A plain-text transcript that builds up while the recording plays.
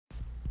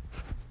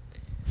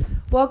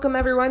Welcome,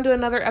 everyone, to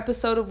another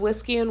episode of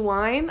Whiskey and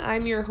Wine.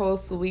 I'm your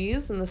host,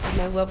 Louise, and this is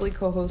my lovely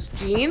co-host,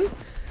 Jean.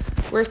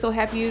 We're so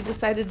happy you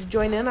decided to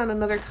join in on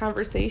another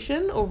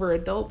conversation over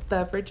adult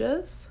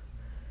beverages.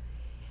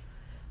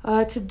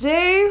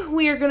 Today,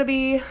 we are going to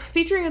be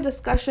featuring a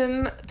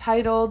discussion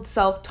titled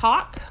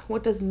Self-Talk.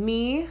 What does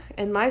me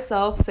and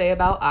myself say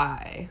about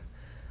I?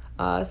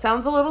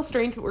 Sounds a little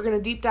strange, but we're going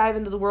to deep dive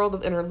into the world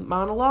of inner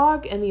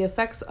monologue and the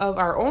effects of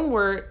our own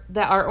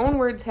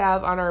words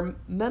have on our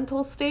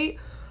mental state,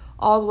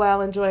 all the while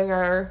enjoying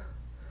our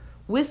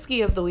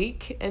whiskey of the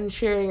week and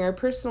sharing our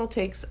personal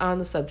takes on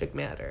the subject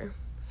matter.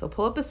 So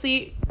pull up a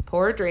seat,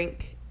 pour a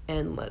drink,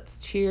 and let's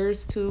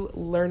cheers to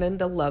learning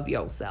to love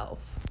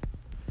yourself.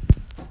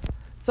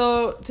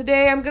 So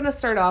today I'm going to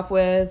start off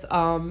with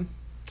an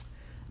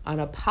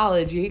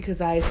apology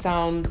because I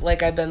sound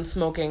like I've been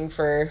smoking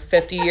for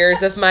 50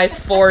 years of my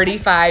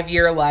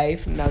 45-year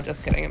life. No,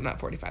 just kidding. I'm not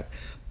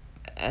 45.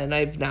 And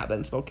I've not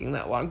been smoking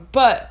that long.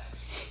 But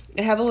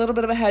I have a little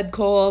bit of a head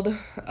cold.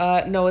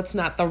 No, it's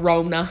not the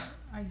Rona.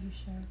 Are you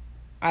sure?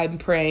 I'm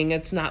praying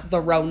it's not the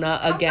Rona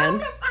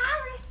again.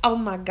 Coronavirus. Oh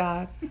my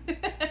God.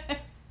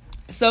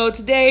 So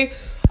today,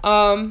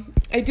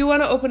 I do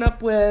want to open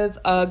up with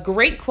a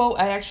great quote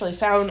I actually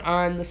found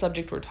on the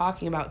subject we're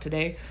talking about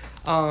today.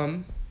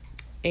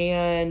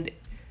 And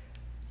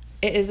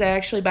it is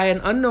actually by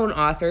an unknown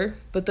author,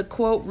 but the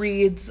quote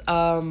reads,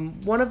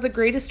 one of the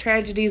greatest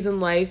tragedies in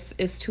life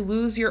is to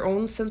lose your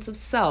own sense of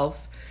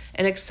self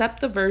and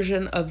accept the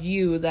version of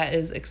you that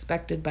is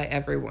expected by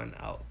everyone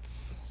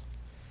else.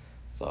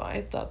 So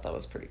I thought that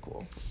was pretty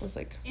cool. I was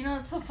like, You know,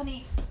 it's so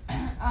funny.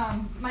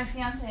 My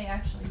fiance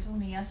actually told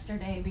me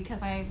yesterday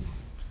because I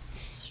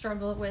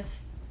struggle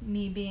with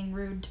me being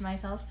rude to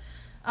myself.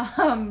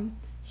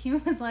 He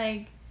was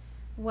like,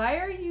 why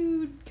are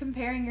you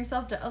comparing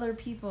yourself to other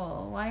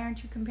people? Why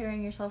aren't you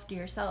comparing yourself to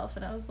yourself?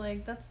 And I was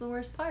like, that's the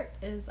worst part,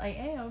 is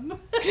I am.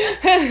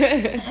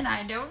 And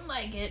I don't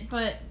like it,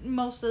 but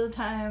most of the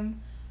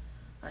time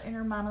our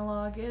inner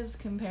monologue is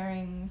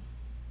comparing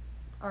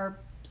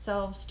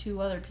ourselves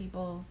to other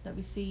people that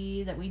we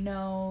see, that we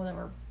know, that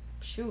we're,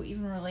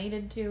 even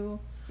related to.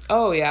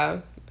 Oh,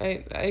 yeah.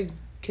 I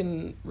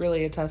can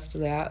really attest to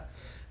that.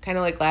 Kind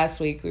of like last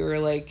week, we were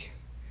like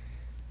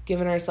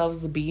giving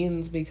ourselves the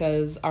beans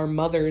because our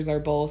mothers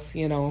are both,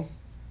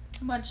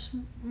 Much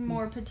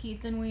more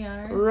petite than we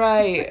are.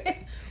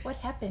 Right. What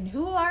happened?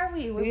 Who are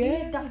we? Were we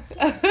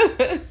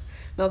adopted?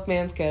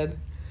 Milkman's kid.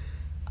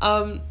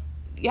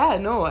 Yeah,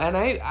 no, and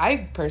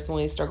I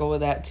personally struggle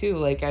with that too.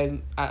 Like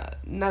I'm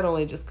not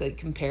only just like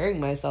comparing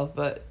myself,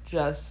 but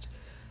just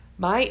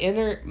I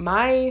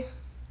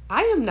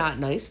am not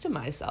nice to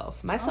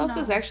myself. Myself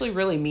is actually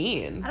really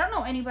mean. I don't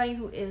know anybody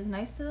who is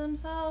nice to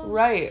themselves.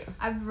 Right.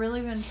 I've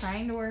really been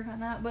trying to work on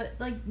that, but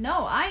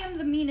no, I am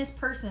the meanest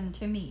person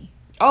to me.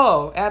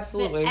 Oh,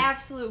 absolutely. The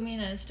absolute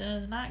meanest, and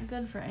it's not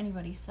good for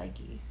anybody's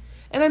psyche.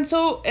 And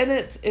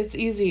it's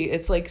easy.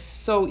 It's like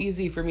so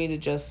easy for me to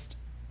just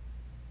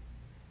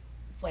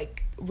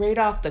like right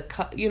off the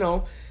cut,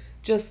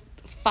 just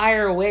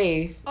fire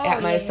away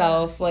at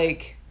myself. Yeah.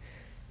 Like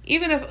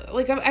even if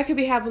like I could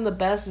be having the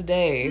best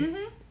day,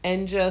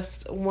 and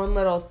just one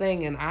little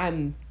thing, and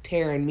I'm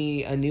tearing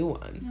me a new one.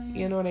 Mm-hmm.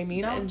 You know what I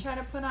mean? Don't try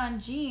to put on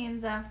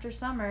jeans after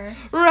summer.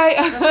 Right.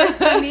 The first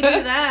time you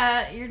do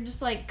that, you're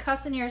just like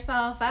cussing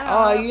yourself out.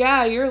 Oh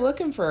yeah, you're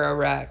looking for a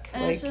wreck.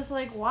 And it's just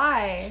like,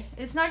 why?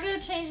 It's not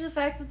gonna change the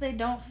fact that they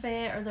don't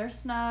fit or they're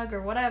snug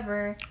or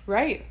whatever.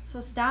 Right. So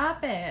stop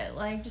it.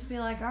 Like, just be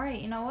like, all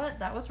right, you know what?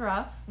 That was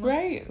rough.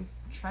 Let's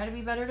try to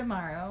be better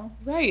tomorrow.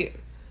 Right.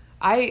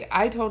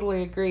 I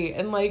totally agree.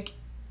 And like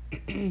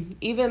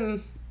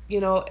even,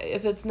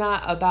 if it's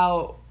not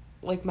about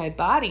like my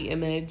body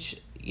image,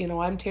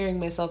 I'm tearing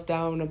myself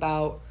down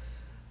about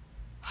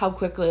how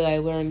quickly I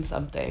learn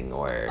something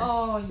or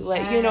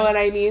like, you know what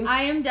I mean?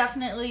 I am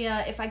definitely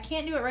if I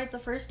can't do it right the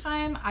first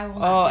time, I will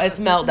not. Oh, it's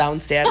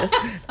meltdown status.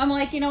 I'm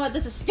like, you know what?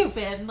 This is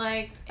stupid.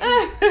 Like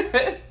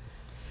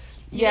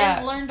You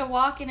didn't learn to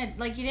walk in it,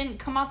 like you didn't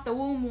come out the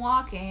womb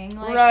walking.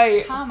 Like,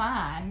 right. Come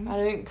on. I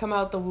didn't come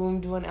out the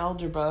womb doing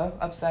algebra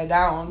upside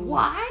down.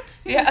 What?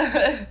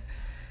 Yeah.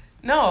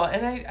 No,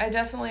 and I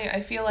definitely,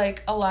 I feel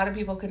like a lot of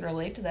people can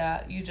relate to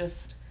that. You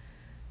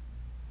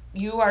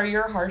are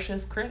your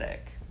harshest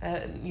critic.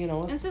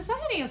 And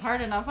society is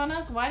hard enough on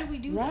us. Why do we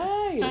do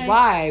right. this? Like,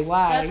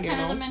 why? That's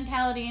kind of the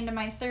mentality into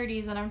my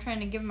 30s that I'm trying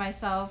to give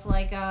myself.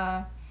 Like,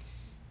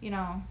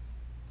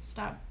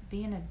 stop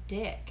being a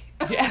dick.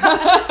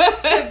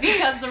 Yeah.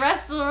 Because the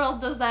rest of the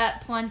world does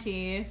that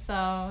plenty.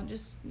 So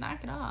just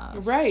knock it off.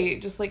 Right.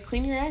 Just like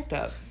clean your act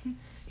up.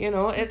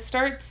 It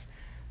starts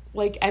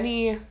like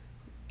any,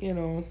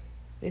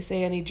 they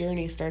say any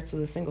journey starts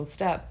with a single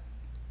step.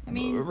 I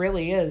mean, it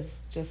really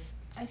is just.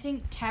 I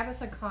think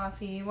Tabitha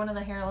Coffey, one of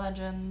the hair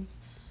legends,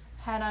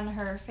 had on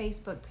her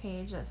Facebook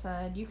page that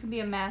said, you can be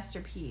a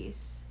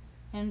masterpiece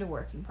and a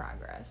work in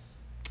progress.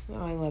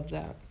 Oh, I love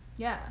that.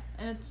 Yeah,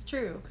 and it's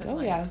true.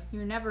 Cause,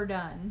 you're never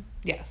done.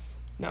 Yes.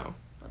 No.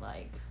 But,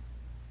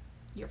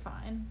 you're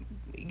fine.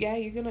 Yeah,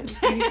 you're gonna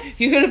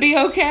be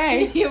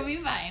okay. You'll be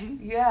fine.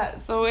 Yeah,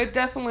 so it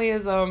definitely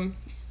is,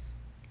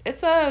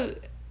 it's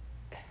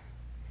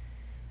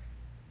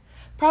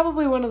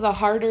probably one of the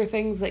harder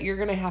things that you're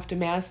going to have to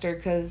master,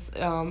 because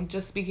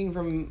just speaking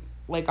from,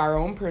 like, our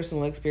own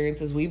personal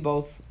experiences, we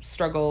both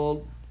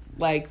struggle,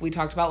 like we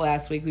talked about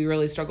last week, we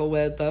really struggle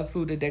with the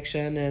food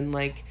addiction and,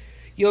 like,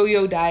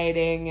 yo-yo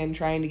dieting and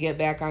trying to get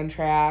back on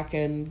track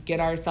and get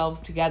ourselves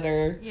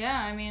together. Yeah,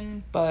 I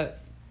mean, but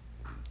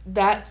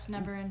that's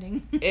never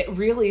ending. It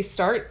really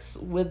starts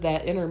with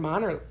that inner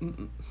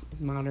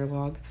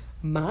monologue,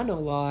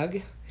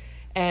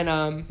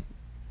 and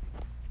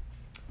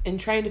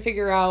trying to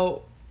figure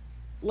out,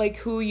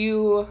 like,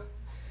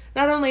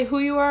 not only who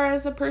you are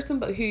as a person,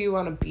 but who you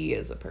want to be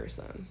as a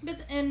person.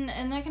 But and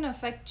that can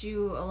affect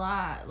you a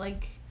lot,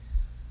 like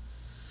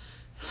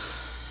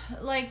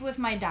with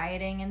my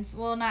dieting, and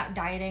well, not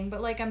dieting,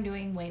 but like I'm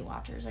doing Weight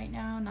Watchers right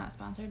now, not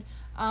sponsored.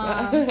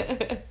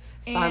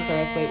 Sponsor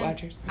us, Weight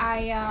Watchers.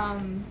 I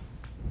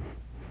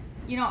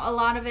a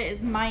lot of it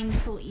is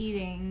mindful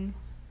eating,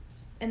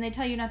 and they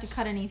tell you not to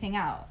cut anything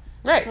out.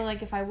 Right. So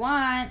like if I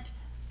want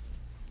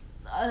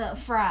a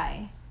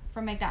fry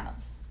from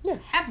McDonald's,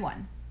 have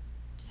one.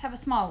 Just have a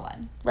small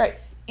one. Right.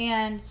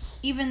 And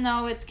even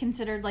though it's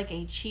considered like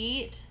a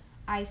cheat,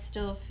 I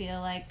still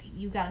feel like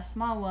you got a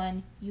small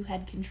one, you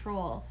had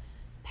control.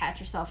 Pat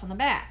yourself on the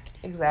back.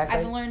 Exactly.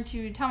 I've learned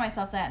to tell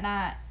myself that,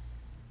 not,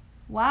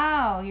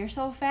 wow, you're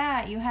so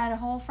fat, you had a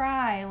whole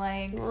fry.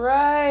 Like,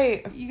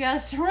 right. You gotta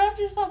surround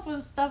yourself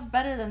with stuff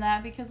better than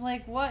that, because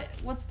like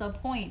what's the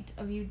point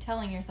of you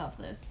telling yourself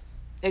this?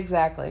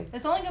 Exactly.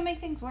 It's only gonna make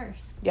things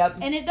worse. Yep.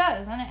 And it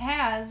does, and it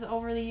has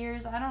over the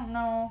years. I don't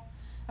know.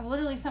 I've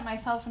literally sent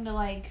myself into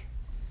like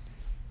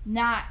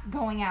not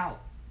going out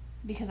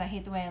because I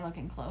hate the way I look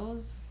in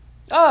clothes.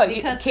 Oh,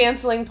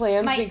 canceling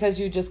plans because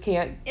you just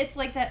can't. It's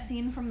like that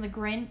scene from The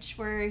Grinch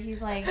where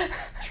he's like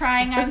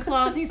trying on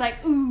clothes. He's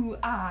like, ooh,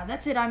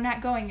 that's it, I'm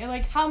not going.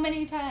 Like, how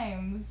many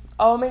times?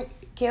 Oh,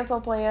 cancel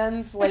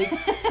plans, like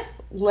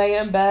lay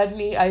in bed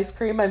and eat ice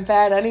cream. I'm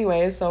fat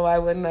anyway, so why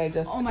wouldn't I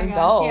just indulge?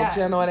 Gosh,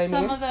 yeah. You know what I mean?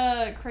 Some of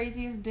the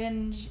craziest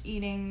binge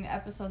eating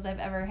episodes I've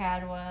ever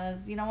had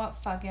was, you know what,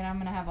 fuck it, I'm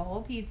gonna have a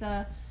whole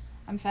pizza.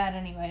 I'm fat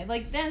anyway.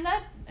 Like, then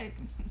that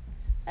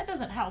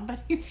doesn't help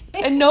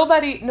anything. And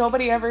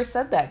nobody ever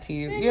said that to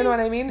you. You know what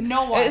I mean?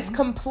 No one. It's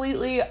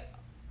completely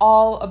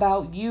all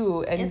about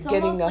you and it's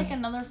getting almost like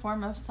another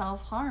form of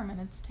self-harm, and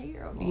it's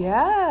terrible.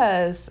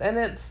 Yes, and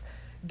it's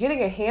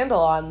getting a handle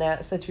on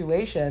that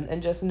situation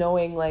and just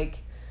knowing,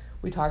 like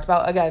we talked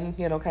about, again,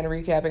 kind of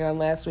recapping on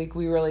last week,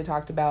 we really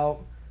talked about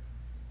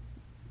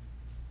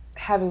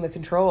having the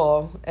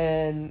control,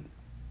 and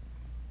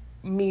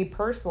me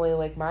personally,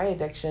 like, my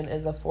addiction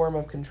is a form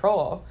of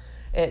control.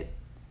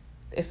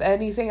 If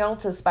anything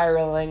else is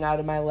spiraling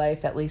out of my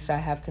life, at least I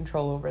have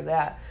control over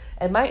that.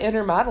 And my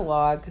inner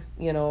monologue,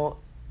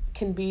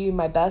 can be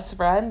my best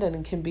friend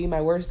and can be my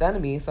worst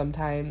enemy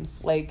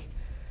sometimes. Like,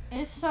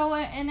 it's so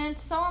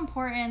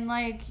important,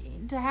 like,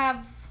 to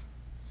have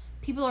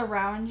people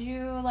around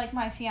you. Like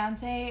my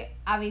fiance,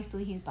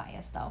 obviously he's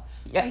biased though.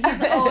 Yeah. But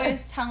he's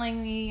always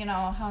telling me,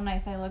 how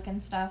nice I look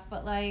and stuff.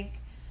 But like,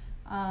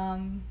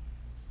 when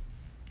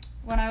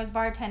I was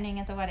bartending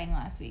at the wedding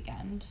last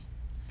weekend,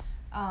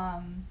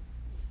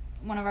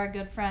 one of our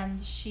good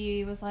friends,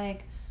 she was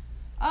like,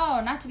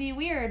 oh, not to be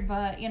weird,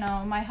 but,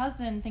 my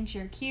husband thinks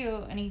you're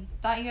cute, and he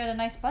thought you had a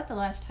nice butt the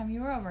last time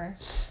you were over.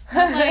 And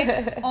I was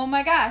like, oh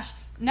my gosh,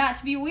 not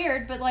to be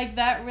weird, but, like,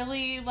 that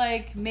really,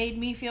 like, made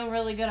me feel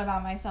really good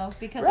about myself,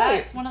 because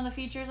that's one of the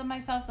features of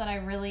myself that I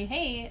really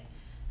hate.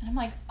 And I'm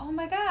like, oh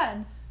my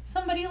god,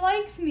 somebody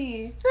likes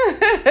me,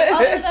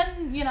 other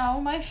than,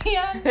 my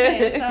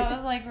fiance. So it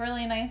was, like,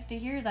 really nice to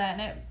hear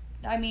that.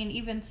 And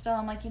even still,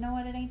 I'm like, you know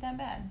what, it ain't that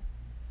bad.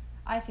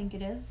 I think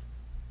it is,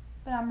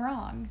 but I'm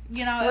wrong.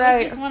 It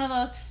was just one of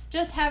those,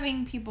 just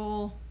having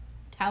people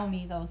tell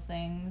me those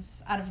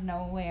things out of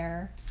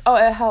nowhere. Oh,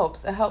 it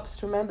helps. It helps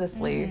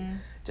tremendously. Mm-hmm.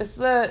 Just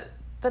the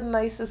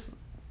nicest,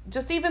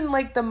 just even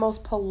like the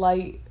most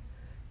polite,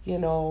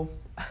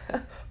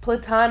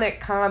 platonic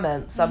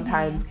comments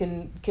sometimes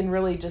can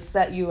really just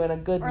set you in a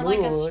good mood. Or like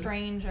a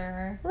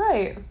stranger.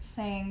 Right.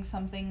 Saying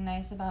something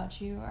nice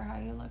about you or how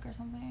you look or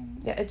something.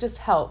 Yeah, it just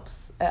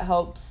helps. It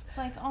helps. It's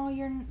like, oh,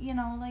 you're,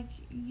 like,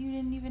 you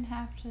didn't even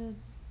have to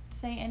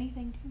say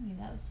anything to me.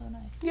 That was so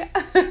nice. Yeah.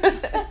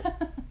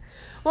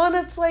 Well,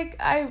 and it's like,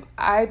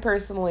 I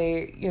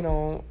personally,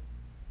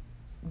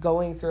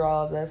 going through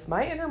all of this,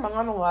 my inner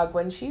monologue,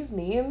 when she's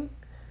mean,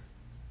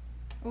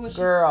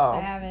 girl,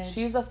 savage.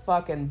 She's a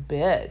fucking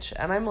bitch.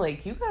 And I'm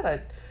like, you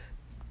gotta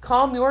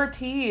calm your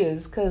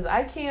teas, because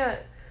I can't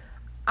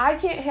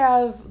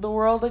have the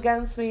world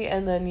against me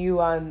and then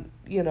you on,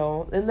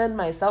 and then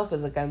myself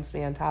is against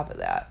me on top of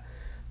that.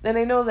 And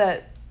I know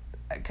that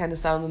kind of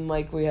sounding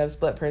like we have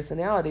split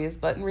personalities,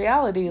 but in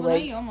reality, well, no,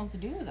 you almost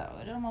do, though.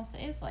 It almost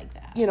is like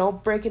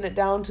that. Breaking it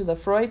down to the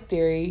Freud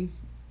theory,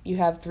 you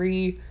have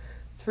three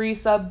 3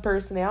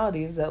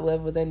 sub-personalities that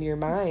live within your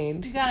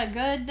mind. You got a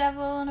good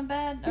devil and a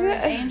bad, or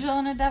Yeah. an angel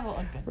and a devil.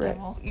 A good Right.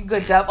 devil.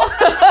 Good devil.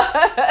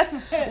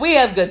 We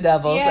have good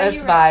devils. Yeah, It's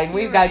you're fine. right.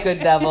 We've You're got right. good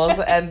devils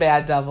and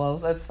bad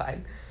devils. That's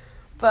fine.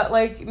 But,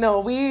 like,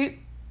 no, you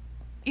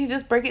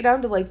just break it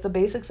down to, like, the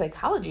basic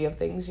psychology of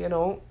things, you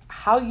know.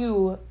 How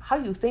you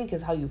think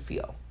is how you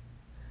feel.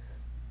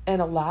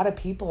 And a lot of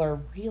people are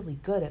really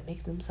good at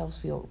making themselves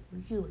feel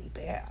really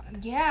bad.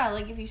 Yeah,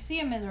 like if you see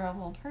a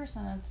miserable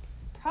person, it's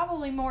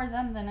probably more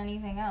them than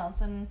anything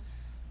else. And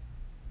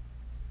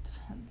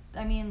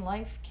I mean,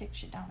 life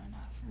kicks you down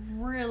enough.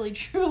 Really,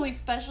 truly,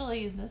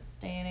 especially this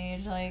day and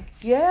age. Like,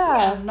 we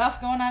got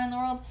enough going on in the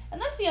world. And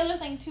that's the other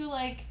thing too.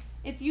 Like,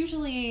 it's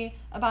usually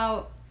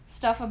about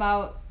stuff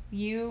about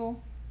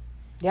you.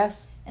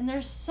 Yes. And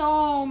there's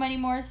so many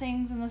more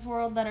things in this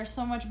world that are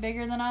so much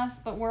bigger than us,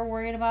 but we're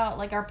worried about,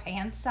 like, our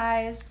pants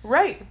size.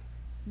 Right.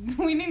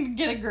 We need to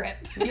get a grip.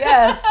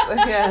 Yes,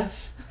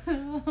 yes.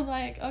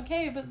 Like,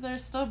 okay, but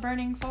there's still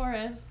burning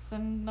forests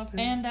and a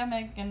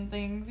pandemic and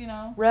things, you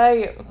know.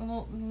 Right. A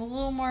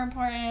little more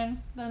important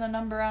than a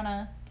number on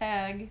a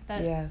tag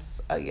that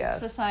Yes.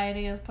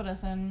 society has put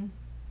us in.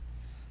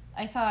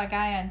 I saw a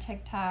guy on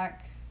TikTok.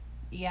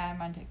 Yeah,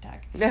 I'm on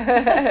TikTok.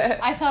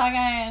 I saw a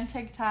guy on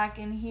TikTok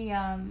and he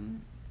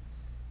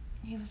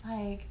was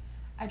like,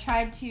 I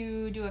tried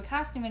to do a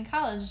costume in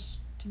college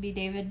to be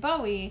David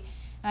Bowie,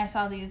 and I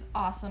saw these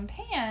awesome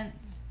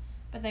pants,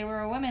 but they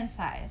were a women's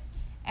size.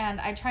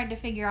 And I tried to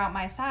figure out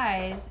my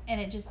size,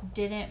 and it just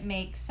didn't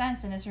make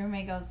sense. And his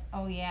roommate goes,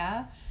 oh,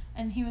 yeah?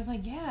 And he was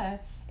like, yeah.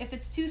 If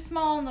it's too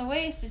small in the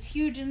waist, it's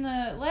huge in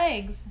the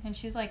legs. And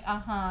she was like,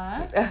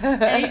 uh-huh.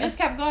 And he just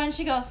kept going.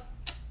 She goes,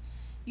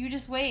 you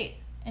just wait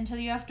until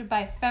you have to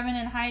buy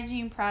feminine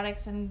hygiene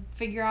products and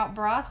figure out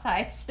bra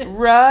sizes.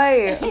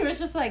 Right. And he was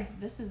just like,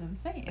 this is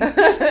insane.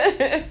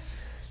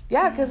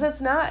 Yeah, because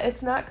it's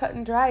not cut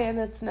and dry, and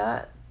it's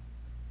not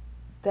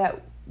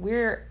that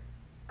we're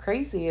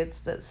crazy.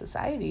 It's that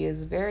society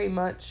is very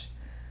much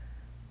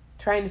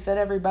trying to fit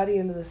everybody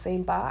into the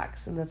same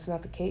box, and that's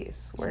not the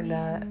case. We're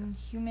not.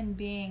 Human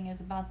being is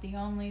about the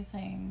only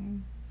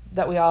thing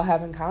that we all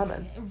have in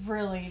common.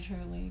 Really,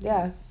 truly.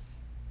 Yeah.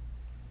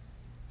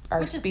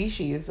 Our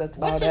species, that's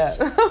about it.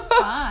 Which is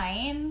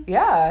fine.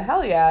 Yeah,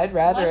 hell yeah. I'd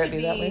rather Life it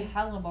be that way.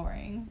 Hella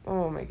boring.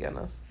 Oh my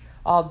goodness.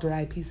 All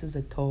dry pieces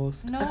of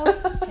toast. No,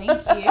 thank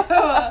you.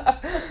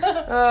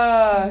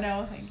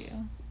 No, thank you.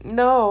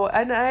 No,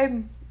 and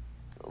I'm,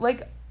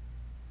 like,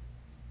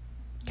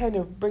 kind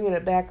of bringing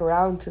it back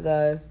around to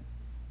the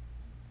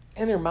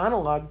inner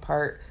monologue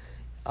part.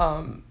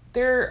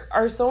 There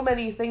are so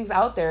many things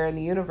out there in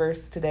the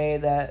universe today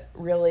that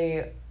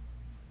really,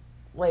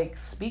 like,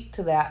 speak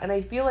to that. And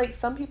I feel like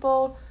some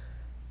people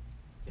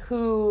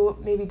who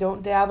maybe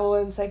don't dabble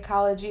in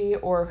psychology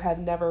or have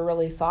never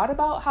really thought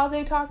about how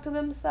they talk to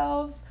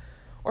themselves,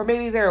 or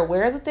maybe they're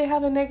aware that they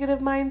have a negative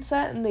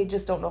mindset and they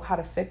just don't know how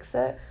to fix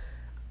it.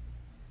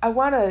 I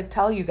want to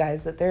tell you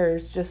guys that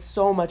there's just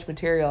so much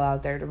material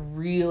out there to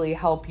really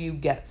help you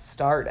get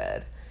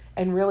started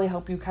and really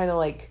help you kind of,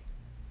 like,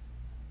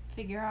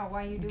 figure out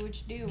why you do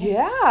what you do.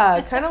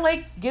 Yeah, kind of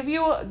like give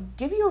you a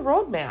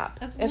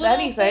roadmap, if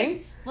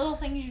anything. Little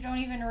things you don't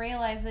even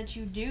realize that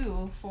you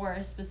do for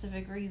a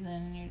specific reason,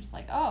 and you're just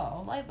like,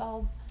 oh, light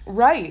bulb.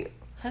 Right.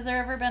 Has there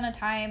ever been a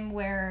time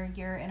where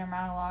your inner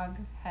monologue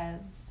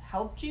has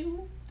helped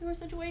you through a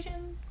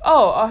situation?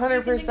 Oh,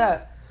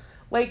 100%.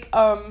 Like,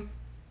 kind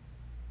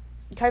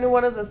of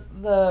one of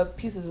the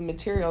pieces of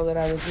material that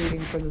I was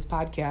reading for this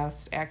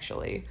podcast,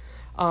 actually,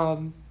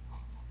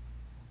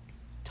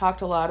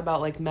 talked a lot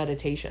about, like,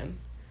 meditation.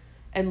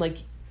 And,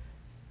 like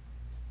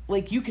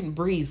you can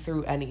breathe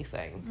through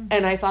anything. Mm-hmm.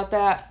 And I thought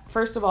that,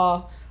 first of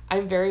all,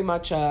 I'm very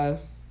much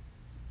a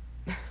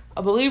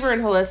believer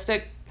in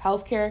holistic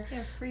healthcare.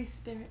 You're a free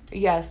spirit.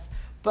 Yes,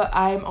 but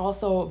I'm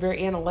also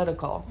very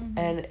analytical. Mm-hmm.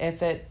 And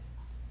if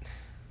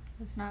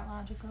it's not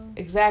logical.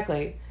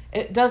 Exactly.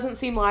 It doesn't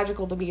seem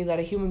logical to me that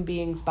a human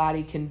being's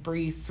body can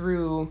breathe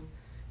through,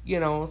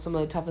 you know, some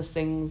of the toughest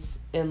things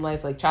in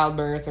life, like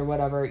childbirth or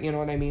whatever, you know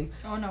what I mean?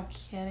 Oh, no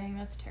kidding.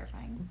 That's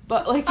terrifying.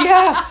 But, like,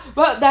 yeah,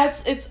 but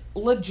it's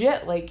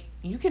legit. Like,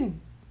 you can,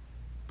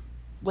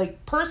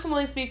 like,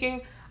 personally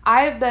speaking,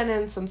 I have been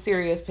in some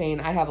serious pain.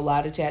 I have a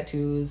lot of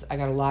tattoos. I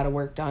got a lot of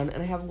work done,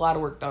 and I have a lot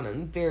of work done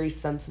in very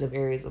sensitive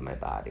areas of my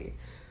body.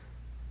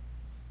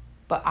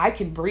 But I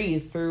can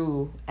breathe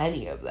through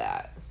any of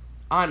that,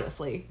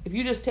 honestly. If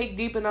you just take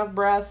deep enough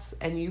breaths,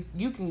 and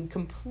you can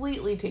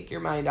completely take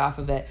your mind off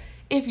of it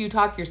if you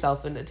talk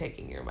yourself into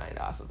taking your mind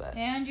off of it.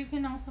 And you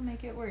can also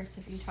make it worse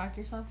if you talk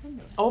yourself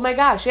into it. Oh my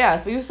gosh, yeah.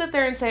 If you sit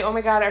there and say, oh my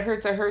god, it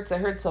hurts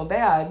so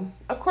bad,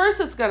 of course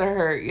it's going to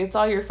hurt. It's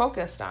all you're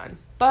focused on.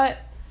 But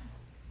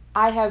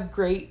I have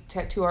great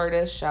tattoo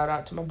artists. Shout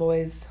out to my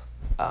boys.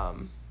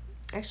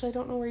 Actually, I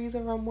don't know where either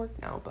of them work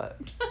now, but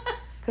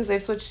because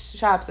they've switched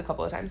shops a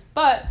couple of times.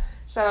 But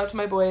shout out to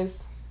my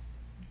boys.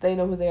 They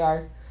know who they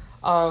are.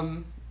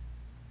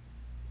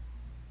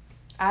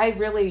 I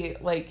really,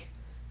 like,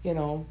 you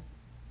know,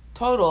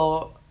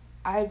 total,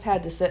 I've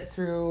had to sit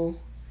through,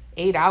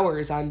 8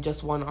 hours on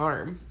just one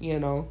arm,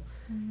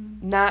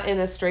 Mm-hmm. not in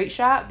a straight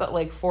shot, but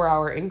like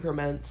 4-hour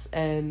increments.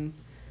 And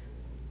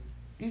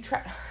you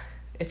try.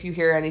 If you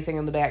hear anything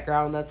in the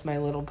background, that's my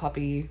little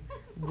puppy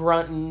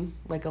grunting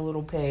like a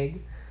little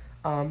pig.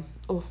 Oh.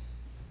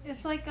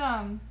 It's like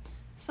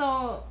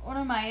so one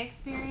of my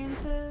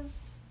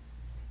experiences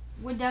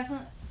would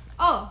definitely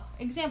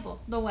example,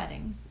 the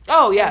wedding.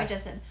 Oh, Yeah. yeah. We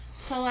just did.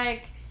 So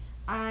like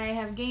I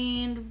have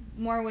gained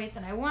more weight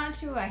than I want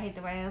to. I hate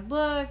the way I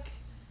look.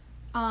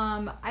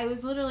 I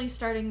was literally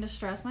starting to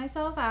stress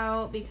myself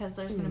out because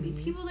there's going to be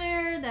people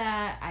there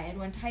that I had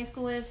went to high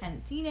school with,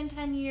 hadn't seen in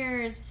 10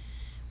 years.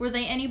 Were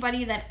they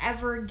anybody that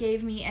ever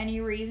gave me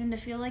any reason to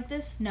feel like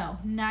this? No,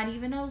 not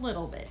even a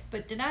little bit.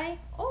 But did I?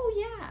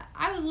 Oh, yeah.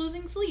 I was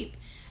losing sleep.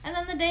 And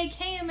then the day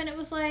came and it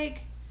was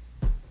like...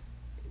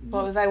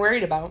 What was I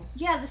worried about?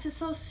 Yeah, this is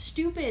so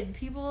stupid.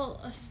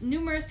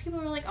 Numerous people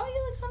were like, oh,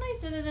 you look so nice,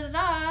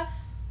 da-da-da-da-da.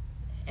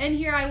 And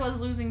here I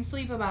was losing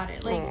sleep about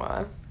it.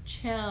 Like,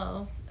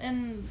 chill.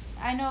 And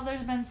I know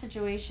there's been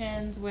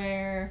situations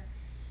where,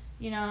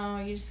 you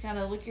just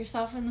gotta look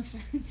yourself in the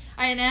face.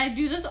 And I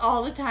do this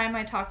all the time.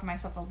 I talk to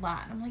myself a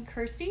lot. I'm like,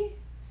 Kirsty,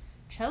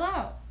 chill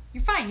out.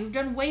 You're fine. You've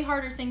done way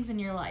harder things in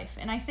your life.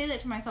 And I say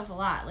that to myself a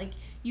lot. Like,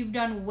 you've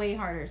done way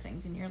harder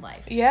things in your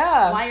life.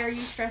 Yeah. Why are you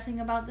stressing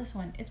about this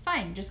one? It's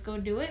fine. Just go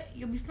do it.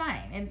 You'll be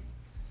fine. And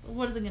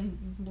what is it gonna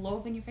blow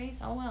up in your face?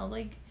 Oh well,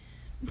 like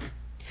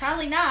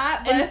probably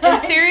not. But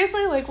and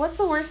seriously, like, what's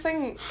the worst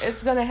thing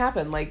it's gonna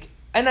happen? Like,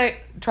 and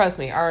trust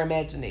me, our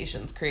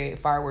imaginations create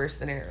far worse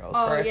scenarios for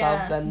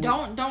ourselves than.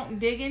 Don't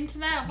dig into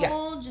that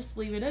hole. Just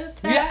leave it at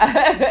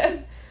that. Yeah.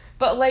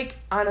 But like,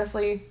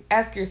 honestly,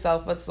 ask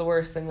yourself what's the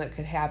worst thing that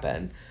could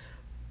happen.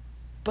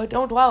 But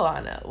don't dwell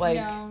on it. Like,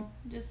 no,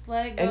 just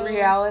let it go. In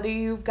reality,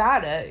 you've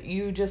got it.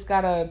 You just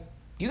gotta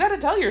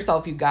tell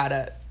yourself you got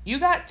it. You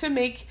got to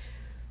make,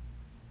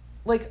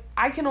 like,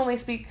 I can only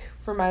speak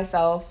for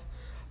myself,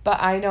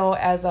 but I know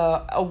as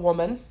a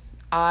woman,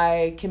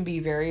 I can be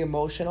very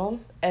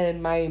emotional,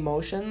 and my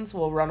emotions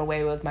will run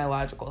away with my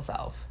logical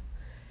self.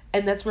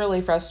 And that's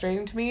really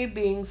frustrating to me,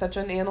 being such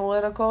an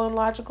analytical and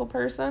logical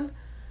person.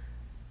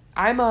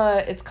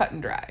 It's cut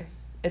and dry.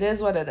 It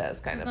is what it is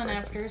kind of person. Then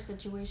after a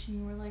situation,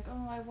 you were like,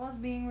 oh, I was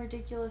being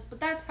ridiculous,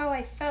 but that's how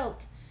I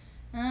felt.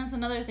 And that's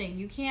another thing.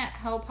 You can't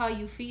help how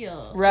you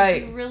feel.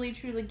 Right. Like, you really,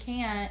 truly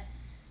can't.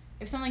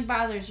 If something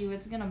bothers you,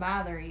 it's going to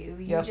bother you.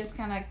 You just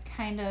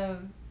kind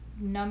of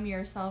numb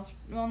yourself.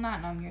 Well,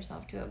 not numb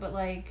yourself to it, but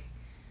like,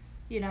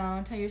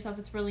 tell yourself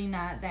it's really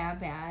not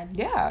that bad.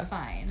 Yeah. It's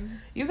fine.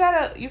 You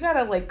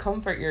gotta like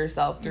comfort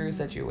yourself through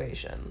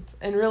situations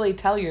and really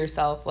tell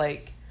yourself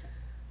like,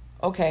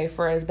 okay,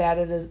 for as bad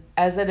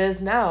as it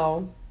is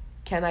now,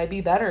 can I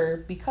be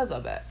better because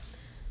of it?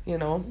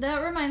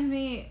 That reminds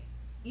me,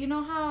 you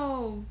know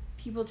how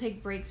people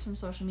take breaks from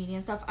social media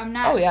and stuff? I'm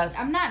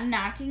not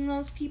knocking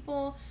those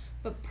people,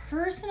 but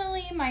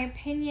personally, my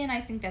opinion,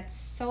 I think that's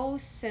so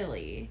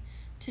silly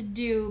to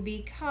do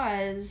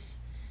because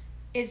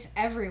it's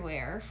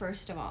everywhere,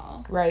 first of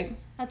all. Right.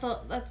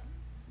 That's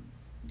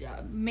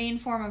main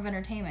form of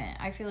entertainment.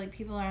 I feel like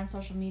people are on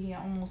social media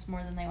almost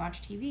more than they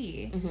watch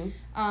TV.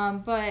 Mm-hmm.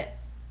 But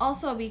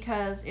also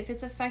because if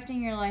it's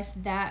affecting your life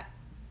that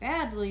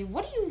badly,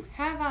 what do you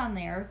have on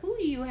there? Who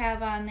do you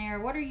have on there?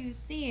 What are you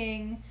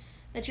seeing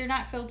that you're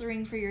not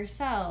filtering for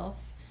yourself?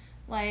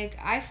 Like,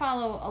 I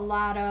follow a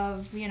lot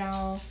of,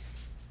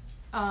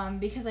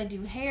 because I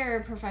do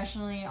hair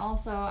professionally,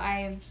 also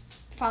I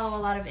follow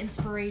a lot of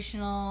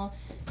inspirational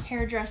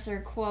hairdresser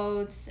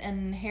quotes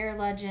and hair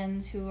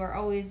legends who are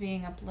always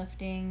being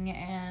uplifting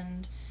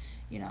and,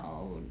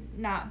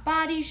 not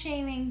body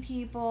shaming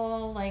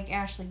people, like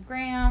Ashley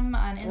Graham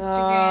on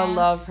Instagram. Oh,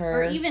 love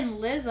her. Or even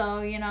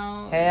Lizzo,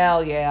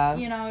 Hell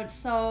yeah.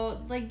 So,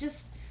 like,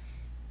 just,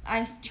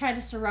 I try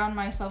to surround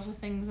myself with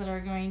things that are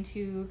going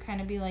to kind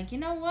of be like, you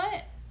know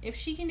what? If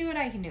she can do it,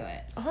 I can do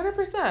it.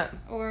 100%.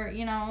 Or,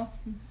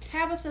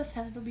 Tabitha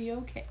said it'll be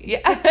okay.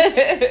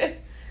 Yeah.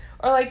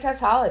 Or like Tess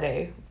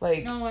Holliday.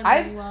 Like,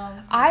 I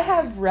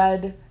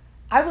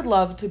would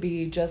love to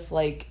be just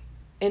like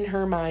in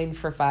her mind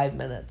for 5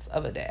 minutes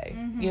of a day.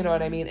 Mm-hmm. You know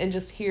what I mean? And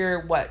just hear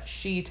what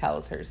she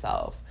tells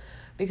herself.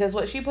 Because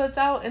what she puts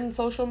out in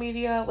social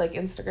media, like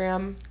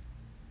Instagram,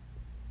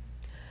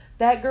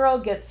 that girl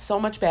gets so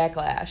much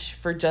backlash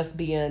for just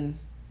being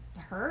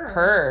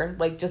her.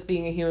 Like, just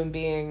being a human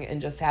being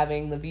and just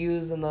having the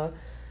views and the...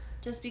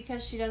 Just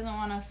because she doesn't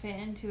want to fit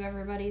into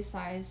everybody's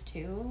size,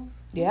 too.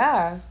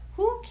 Yeah.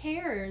 Who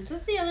cares?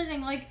 That's the other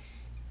thing. Like,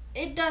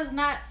 it does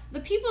not... The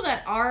people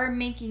that are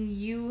making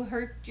you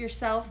hurt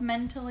yourself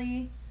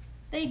mentally,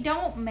 they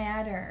don't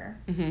matter.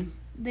 Mm-hmm.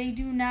 They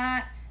do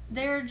not...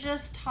 They're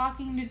just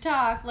talking to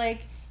talk.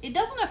 Like, it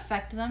doesn't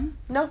affect them.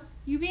 No.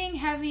 You being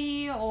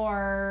heavy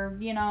or,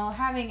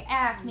 having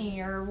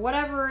acne or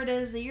whatever it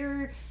is that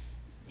you're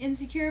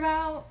insecure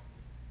about,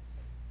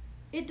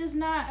 it does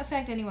not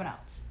affect anyone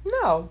else.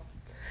 No.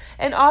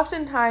 And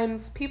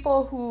oftentimes,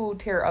 people who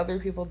tear other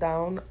people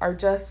down are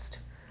just...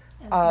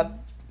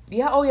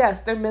 yeah, oh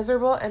yes, they're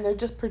miserable and they're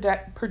just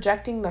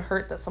projecting the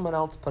hurt that someone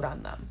else put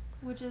on them.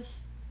 Which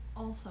is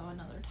also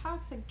another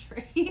toxic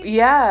trait.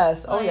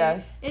 Yes. Oh,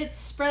 yes. It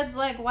spreads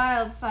like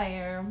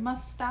wildfire.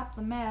 Must stop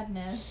the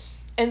madness.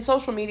 And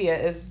social media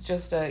is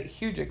just a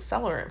huge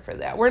accelerant for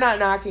that. We're not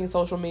knocking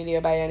social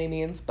media by any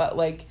means, but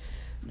like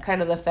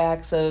kind of the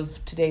facts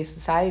of today's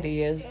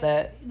society is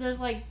that there's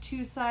like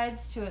two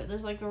sides to it.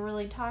 There's like a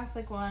really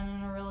toxic one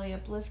and a really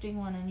uplifting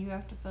one, and you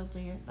have to filter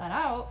that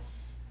out,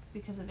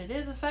 because if it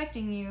is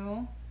affecting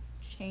you,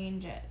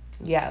 change it.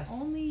 Yes.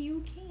 Only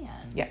you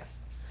can. Yes.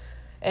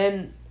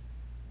 And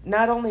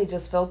not only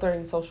just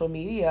filtering social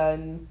media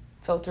and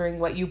filtering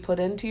what you put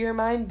into your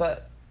mind,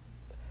 but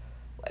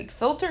like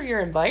filter your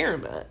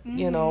environment.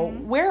 You know,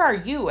 where are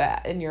you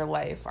at in your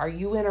life? Are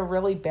you in a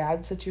really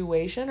bad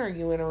situation? Are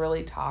you in a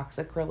really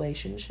toxic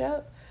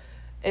relationship?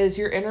 Is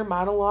your inner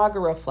monologue a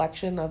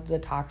reflection of the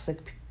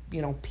toxic,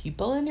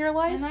 people in your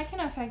life? And that can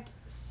affect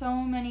so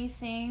many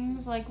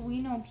things. Like, we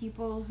know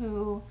people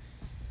who,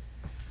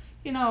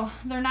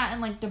 they're not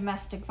in like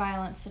domestic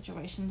violence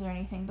situations or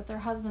anything, but their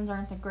husbands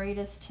aren't the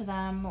greatest to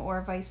them,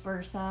 or vice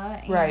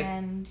versa. Right.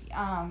 And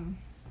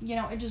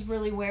it just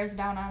really wears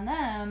down on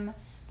them.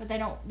 But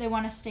they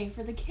want to stay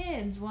for the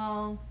kids.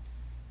 Well,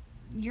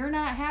 you're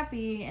not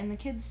happy, and the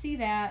kids see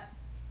that.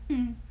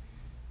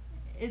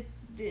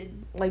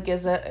 Like,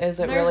 is it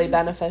really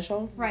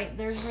beneficial? Right.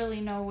 There's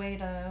really no way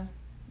to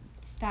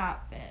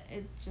stop it.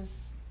 It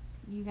just,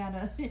 you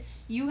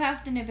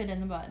have to nip it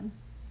in the bud.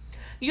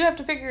 You have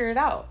to figure it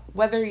out.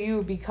 Whether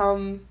you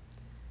become,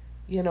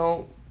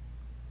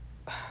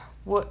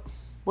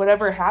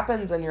 whatever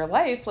happens in your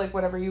life, like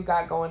whatever you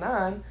got going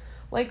on,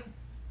 like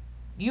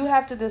you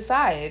have to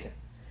decide,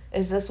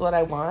 is this what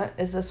I want?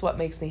 Is this what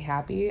makes me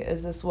happy?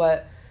 Is this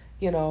what,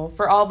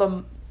 for all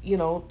the,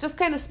 just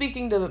kind of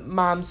speaking to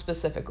moms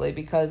specifically,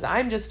 because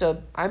I'm just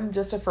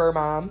a fur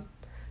mom.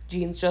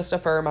 Jean's just a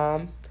fur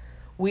mom.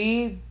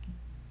 We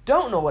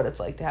don't know what it's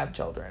like to have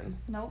children.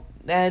 Nope.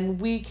 And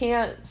we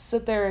can't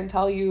sit there and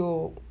tell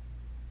you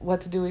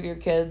what to do with your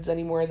kids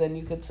any more than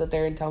you could sit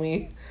there and tell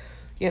me,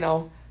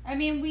 I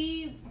mean,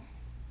 we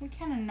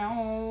kind of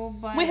know,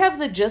 but we have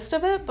the gist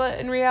of it, but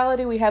in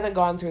reality, we haven't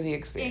gone through the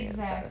experiences.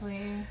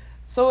 Exactly.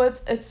 So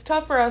it's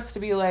tough for us to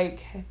be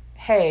like,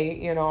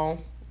 hey,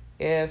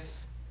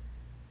 if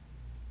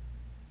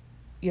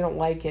you don't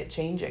like it,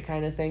 change it,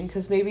 kind of thing,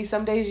 because maybe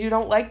some days you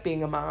don't like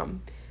being a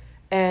mom.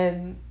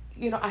 And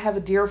I have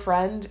a dear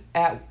friend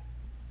at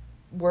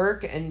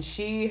work, and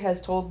she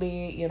has told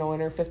me, in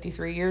her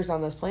 53 years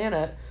on this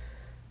planet,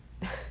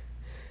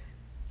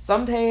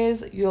 some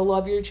days you'll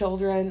love your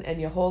children and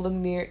you hold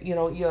them near,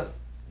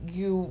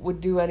 you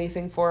would do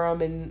anything for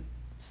them, and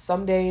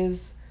some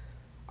days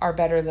are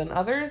better than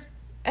others,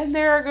 and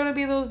there are going to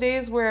be those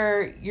days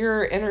where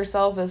your inner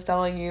self is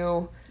telling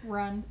you,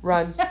 run.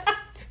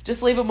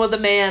 Just leave them with a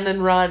man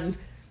and run.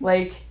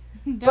 Like,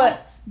 don't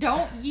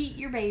yeet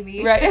your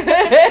baby.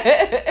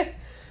 Right.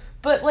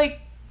 But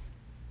like,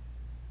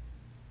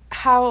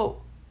 how,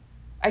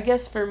 I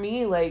guess for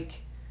me, like,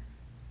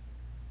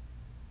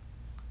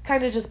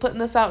 kind of just putting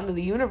this out into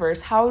the universe,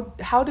 how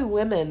do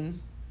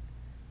women,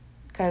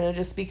 kind of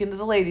just speaking to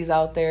the ladies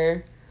out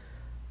there,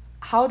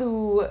 how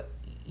do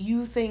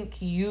you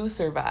think you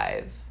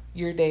survive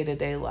your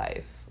day-to-day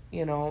life?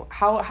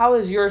 How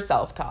is your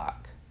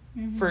self-talk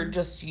for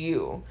just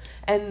you?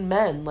 And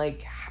men,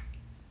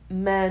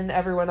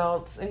 everyone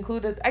else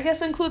included, I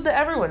guess include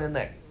everyone in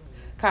that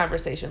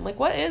conversation. Like,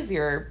 what is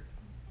your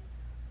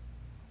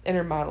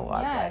inner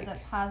monologue like? Is it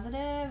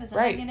positive? Is it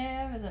Right.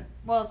 negative?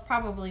 Well, it's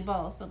probably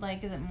both, but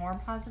like, is it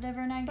more positive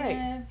or negative?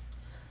 Right.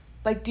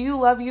 Like, do you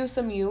love you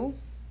some you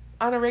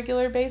on a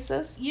regular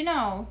basis?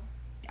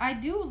 I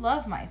do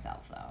love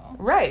myself, though.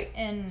 Right.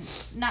 And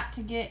not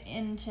to get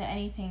into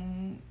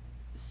anything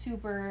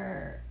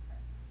super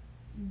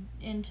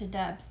into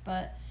depth,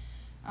 but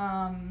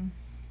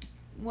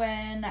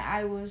when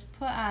I was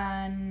put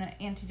on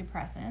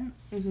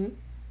antidepressants,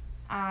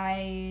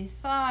 I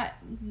thought,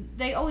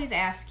 they always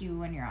ask you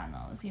when you're on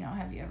those,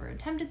 have you ever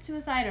attempted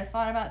suicide or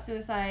thought about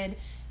suicide?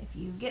 If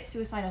you get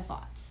suicidal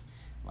thoughts,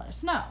 let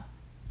us know.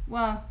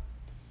 Well,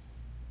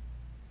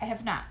 I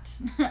have not.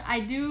 I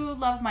do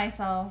love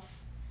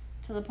myself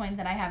to the point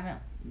that I haven't,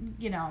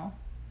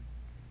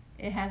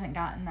 it hasn't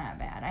gotten that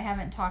bad. I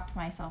haven't talked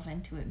myself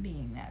into it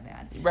being that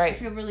bad. Right. I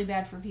feel really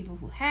bad for people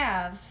who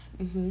have,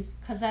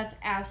 because that's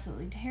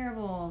absolutely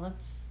terrible.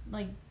 That's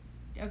like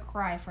a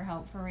cry for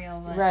help, for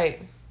real. But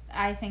right.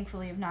 I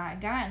thankfully have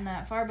not gotten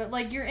that far. But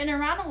like, your inner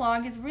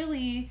monologue is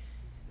really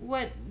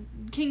what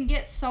can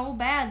get so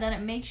bad that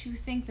it makes you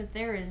think that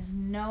there is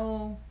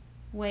no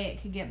way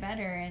it could get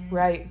better, and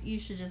you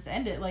should just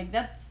end it. Like,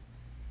 that's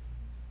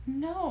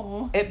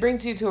no. It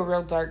brings you to a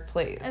real dark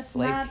place.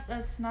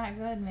 That's not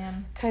good,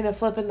 man. Kind of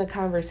flipping the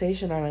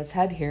conversation on its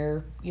head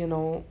here,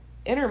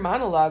 inner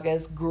monologue,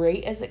 as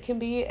great as it can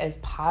be, as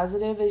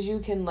positive as you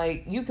can,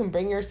 like, you can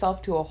bring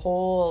yourself to a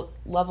whole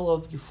level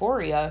of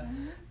euphoria,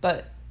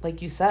 but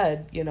like you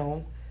said,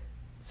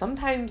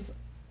 sometimes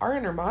our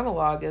inner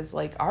monologue is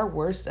like our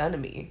worst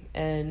enemy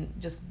and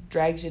just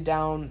drags you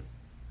down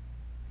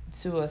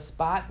to a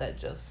spot that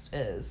just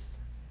is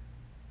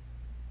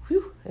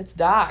it's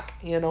dark,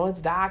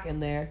 it's dark in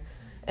there.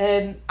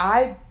 And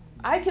I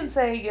can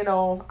say,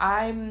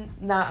 I'm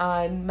not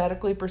on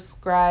medically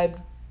prescribed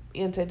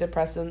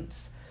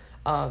antidepressants.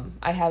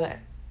 I haven't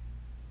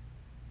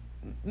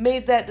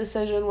made that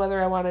decision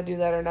whether I want to do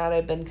that or not.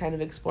 I've been kind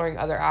of exploring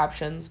other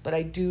options, but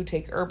I do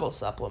take herbal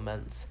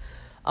supplements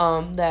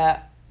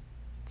that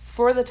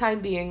for the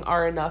time being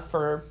are enough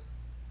for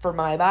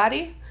my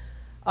body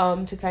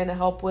to kind of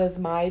help with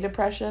my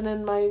depression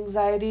and my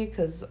anxiety,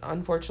 because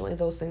unfortunately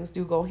those things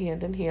do go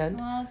hand in hand.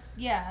 Well,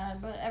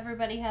 but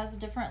everybody has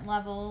different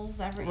levels.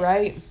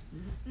 Right.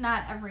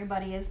 Not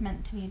everybody is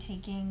meant to be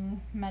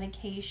taking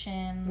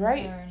medications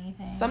right. or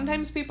anything.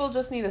 Sometimes people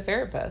just need a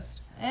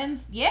therapist. And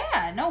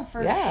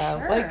for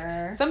sure.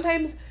 Like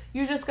sometimes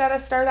you just gotta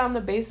start on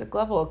the basic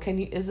level.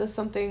 Is this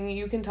something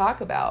you can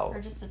talk about? Or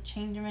just a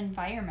change of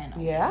environment.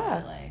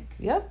 Yeah.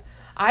 Yep.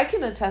 I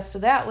can attest to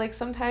that. Like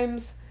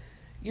sometimes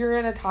you're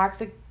in a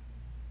toxic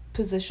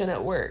position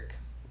at work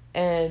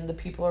and the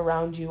people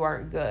around you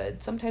aren't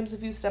good. Sometimes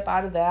if you step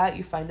out of that,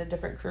 you find a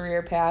different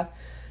career path,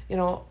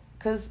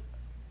 because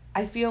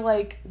I feel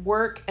like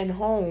work and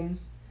home,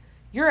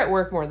 you're at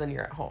work more than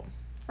you're at home.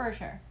 For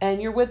sure.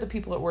 And you're with the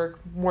people at work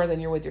more than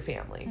you're with your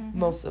family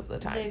most of the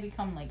time. They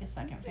become like a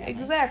second family.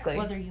 Exactly.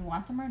 Whether you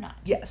want them or not.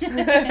 Yes.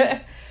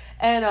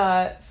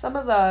 And some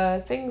of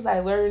the things I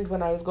learned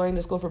when I was going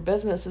to school for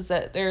business is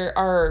that there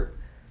are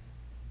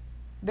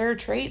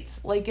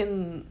traits, like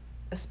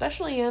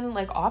especially in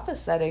like office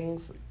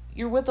settings,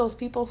 you're with those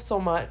people so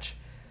much,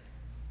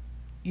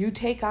 you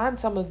take on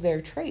some of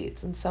their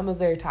traits and some of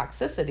their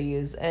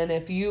toxicities, and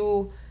if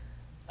you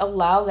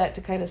allow that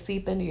to kind of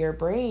seep into your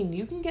brain,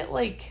 you can get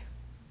like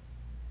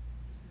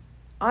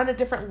on a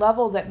different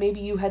level that maybe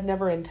you had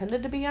never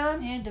intended to be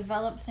on. Yeah,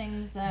 develop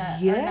things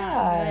that are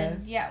not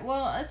good. Yeah,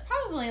 well, it's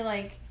probably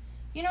like,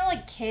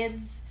 like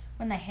kids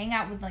when they hang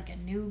out with like a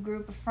new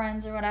group of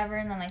friends or whatever,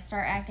 and then they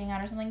start acting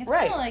out or something. It's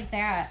kind of like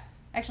that.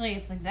 Actually,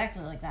 it's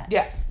exactly like that.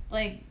 Yeah.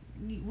 Like,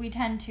 we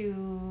tend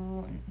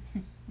to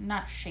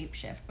not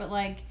shapeshift, but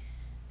like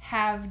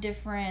have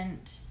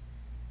different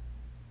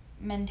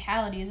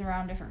mentalities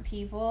around different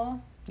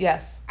people.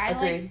 Yes,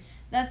 agreed.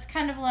 That's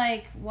kind of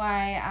like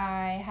why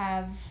I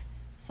have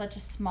such a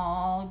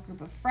small group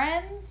of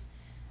friends,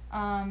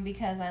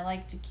 because I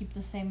like to keep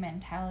the same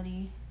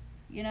mentality,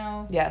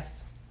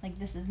 Yes. Like,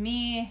 this is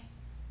me,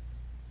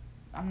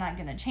 I'm not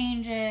gonna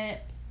change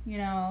it,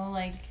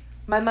 like...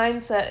 My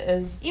mindset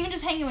is... Even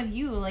just hanging with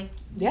you, like,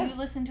 yeah. You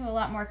listen to a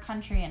lot more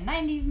country and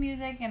 90s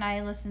music, and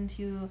I listen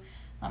to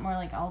a lot more,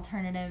 like,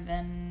 alternative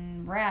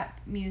and rap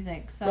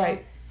music, so...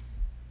 Right.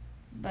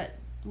 But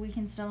we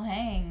can still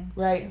hang.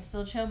 Right. And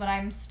still chill, but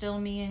I'm still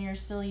me and you're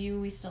still you.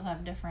 We still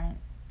have different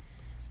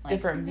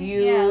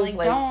views. Yeah,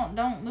 like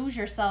don't lose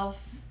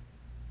yourself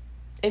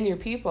in your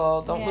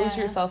people. Don't lose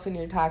yourself in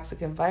your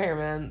toxic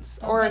environments.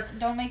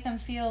 Don't make them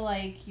feel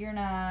like you're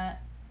not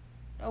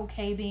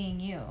okay being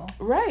you.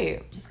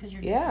 Right. Just because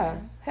you're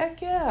different. Yeah.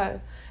 Heck yeah.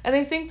 And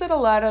I think that a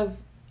lot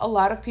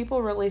of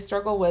people really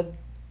struggle with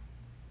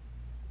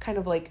kind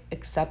of like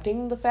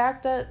accepting the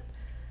fact that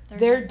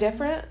they're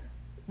different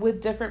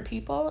with different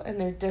people, and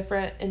they're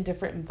different in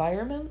different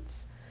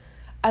environments.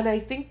 And I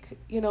think,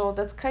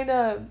 that's kind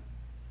of,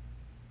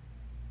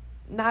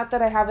 not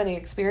that I have any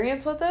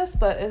experience with this,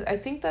 but I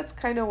think that's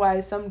kind of why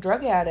some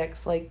drug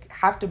addicts, like,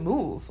 have to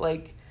move.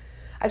 Like,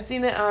 I've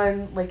seen it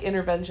on, like,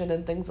 intervention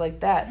and things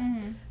like that.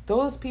 Mm-hmm.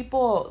 Those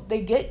people,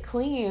 they get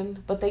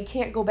clean, but they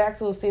can't go back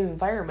to those same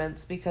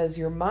environments because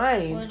your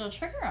mind... Well, it'll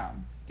trigger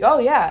them. Oh,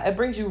 yeah. It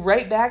brings you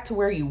right back to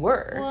where you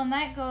were. Well, and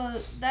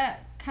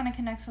that kind of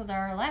connects with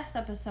our last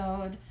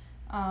episode.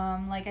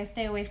 Like, I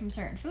stay away from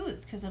certain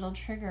foods because it'll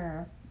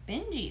trigger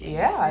binge eating.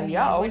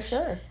 Yeah, which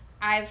sure.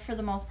 I've, for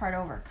the most part,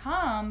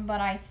 overcome, but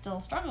I still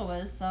struggle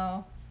with,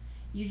 so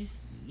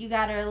you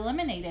gotta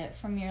eliminate it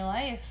from your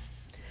life.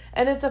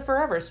 And it's a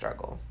forever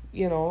struggle,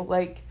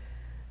 like,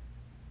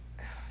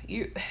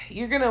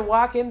 you're gonna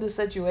walk into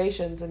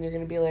situations and you're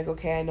gonna be like,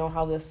 okay, I know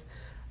how this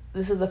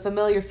is a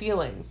familiar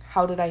feeling.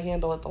 How did I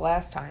handle it the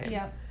last time?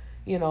 Yep.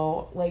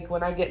 Like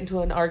when I get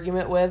into an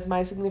argument with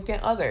my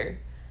significant other,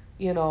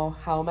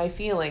 how am I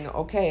feeling?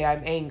 Okay,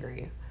 I'm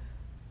angry.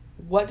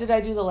 What did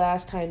I do the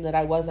last time that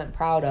I wasn't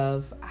proud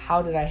of?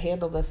 How did I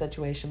handle the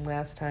situation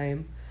last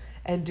time?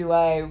 And do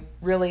I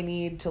really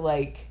need to,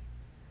 like,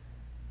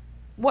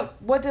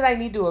 what did I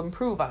need to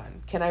improve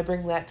on? Can I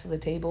bring that to the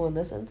table in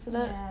this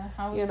incident? Yeah,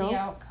 how was the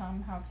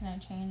outcome? How can I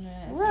change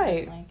it if I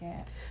didn't like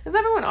it? Because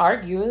everyone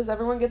argues,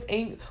 everyone gets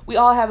angry. We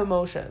all have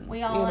emotions.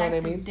 We all act what I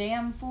mean? A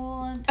damn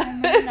fool at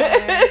time or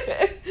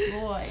another.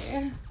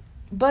 Boy.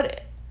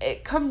 But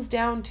it comes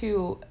down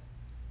to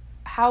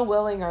how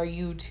willing are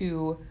you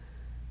to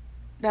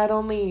not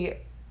only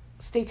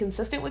stay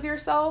consistent with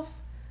yourself,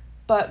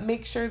 but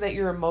make sure that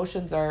your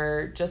emotions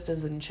are just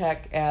as in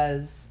check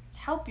as...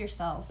 Help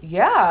yourself.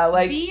 Yeah,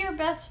 like... Be your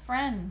best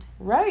friend.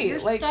 Right. You're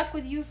stuck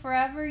with you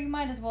forever. You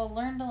might as well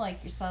learn to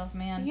like yourself,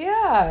 man.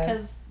 Yeah.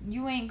 Because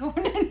you ain't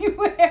going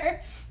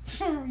anywhere.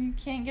 You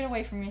can't get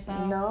away from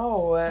yourself.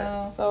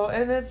 No. So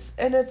and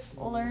it's...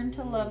 Learn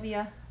to love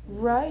ya.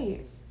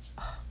 Right.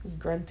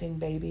 Grunting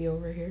baby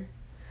over here.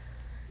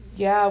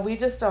 Yeah, we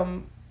just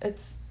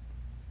it's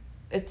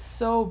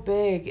so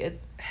big.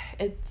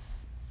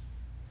 It's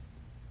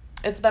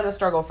been a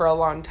struggle for a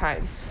long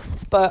time.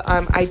 But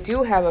I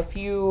do have a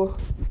few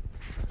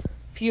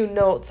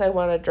notes I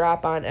want to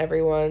drop on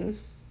everyone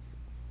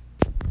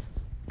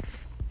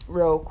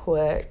real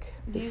quick.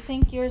 Do you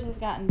think yours has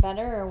gotten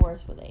better or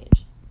worse with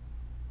age?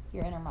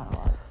 Your inner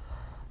monologue.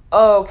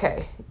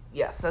 Okay.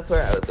 Yes, that's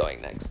where I was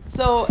going next.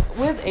 So,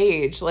 with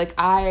age, like,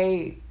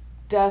 I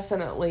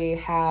definitely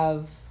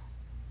have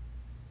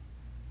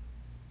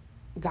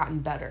gotten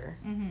better.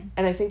 Mm-hmm.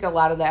 And I think a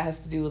lot of that has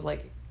to do with,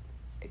 like,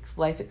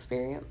 life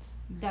experience.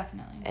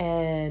 Definitely.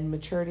 And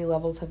maturity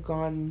levels have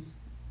gone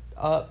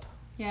up.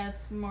 Yeah,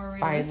 it's more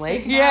realistic Finally.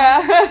 now.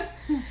 Yeah.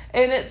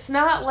 And it's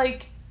not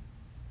like,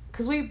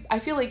 because I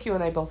feel like you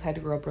and I both had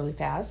to grow up really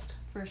fast.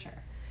 For sure.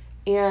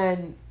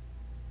 And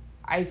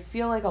I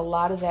feel like a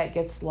lot of that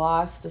gets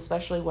lost,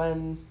 especially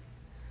when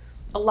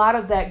a lot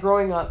of that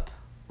growing up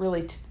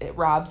really it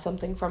robs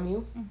something from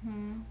you.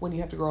 Mm-hmm. When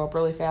you have to grow up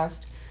really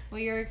fast.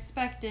 Well, you're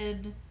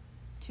expected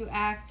to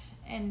act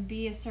and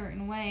be a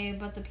certain way,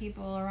 but the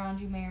people around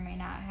you may or may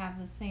not have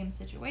the same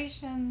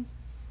situations.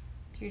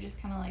 So you're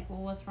just kind of like, well,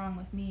 what's wrong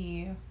with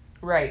me?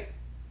 Right.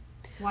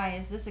 Why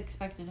is this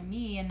expected of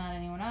me and not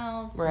anyone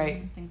else? Right.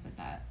 And things like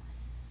that.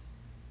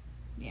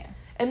 Yeah.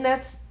 And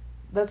that's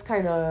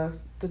kind of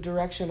the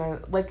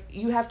direction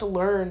you have to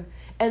learn,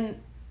 and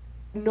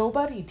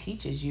nobody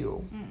teaches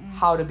you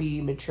how to be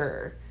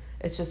mature.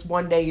 It's just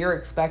one day you're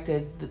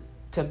expected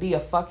to be a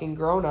fucking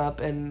grown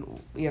up,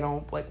 and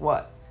like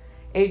what?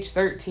 Age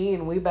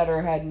 13, we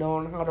better had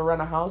known how to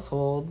run a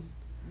household.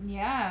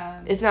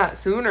 Yeah. If not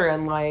sooner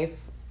in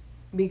life,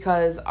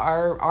 because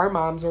our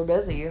moms were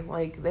busy.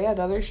 Like, they had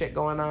other shit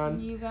going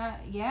on. You gotta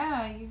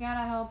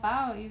help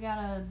out. You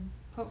gotta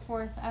put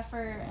forth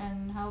effort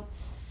and help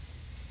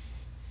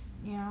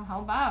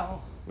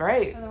out.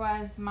 Right.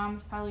 Otherwise,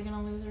 mom's probably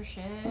gonna lose her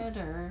shit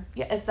or...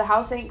 Yeah, if the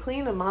house ain't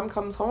clean and mom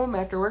comes home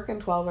after working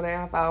 12 and a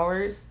half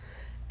hours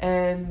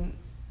and...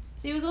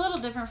 See, it was a little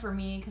different for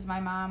me because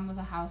my mom was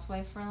a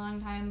housewife for a long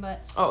time,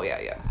 but... Oh,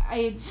 yeah.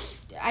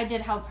 I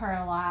did help her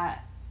a lot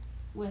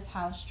with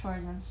house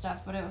chores and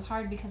stuff, but it was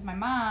hard because my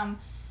mom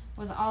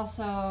was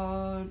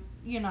also,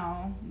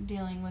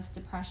 dealing with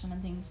depression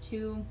and things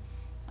too,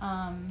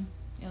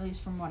 at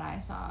least from what I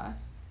saw.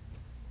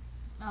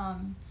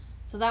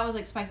 So that was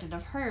expected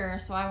of her,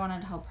 so I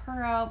wanted to help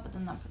her out, but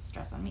then that put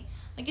stress on me.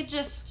 Like, it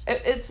just...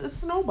 It's a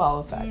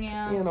snowball effect.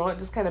 Yeah. It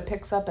just kind of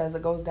picks up as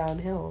it goes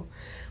downhill.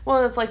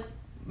 Well, it's like,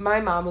 my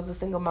mom was a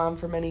single mom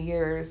for many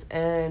years,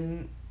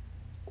 and,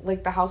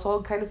 like, the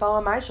household kind of fell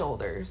on my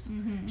shoulders.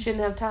 Mm-hmm. She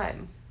didn't have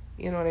time.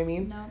 You know what I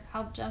mean? No,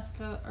 help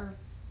Jessica, or,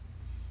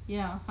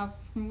 help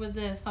with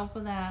this, help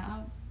with that,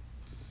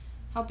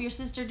 help your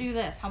sister do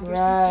this, help your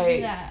sister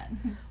do that.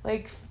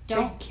 Like,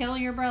 don't kill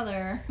your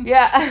brother.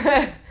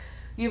 Yeah.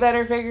 You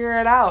better figure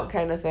it out,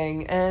 kind of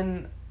thing.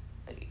 And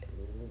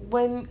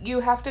when you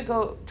have to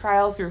go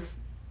trial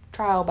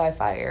by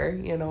fire,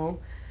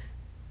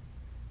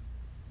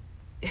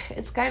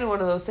 it's kind of one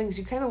of those things.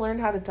 You kind of learn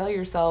how to tell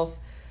yourself,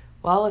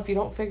 well, if you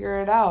don't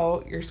figure it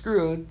out, you're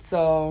screwed.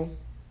 So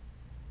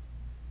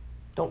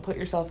don't put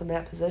yourself in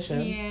that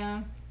position.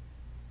 Yeah.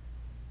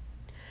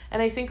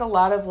 And I think a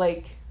lot of,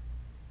 like,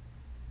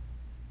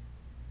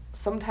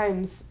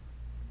 sometimes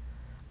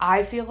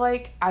I feel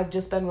like I've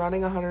just been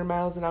running 100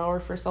 miles an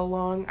hour for so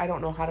long, I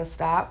don't know how to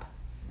stop.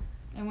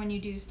 And when you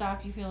do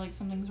stop, you feel like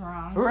something's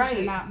wrong. Right. Because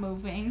you're not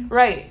moving.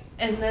 Right.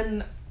 And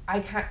then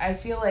I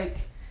feel like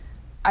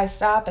I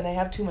stop and I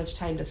have too much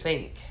time to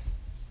think.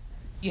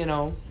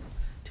 Too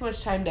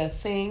much time to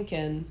think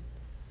and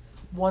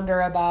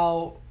wonder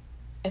about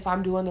if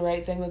I'm doing the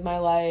right thing with my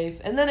life.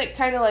 And then it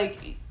kind of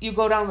like, you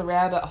go down the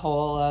rabbit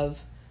hole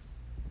of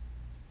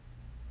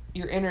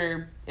your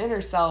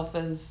inner self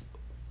is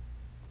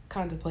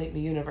contemplating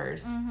the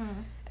universe. Mm-hmm.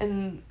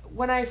 And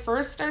when I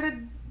first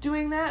started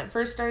doing that,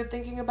 started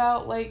thinking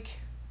about, like,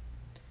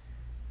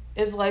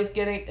 is life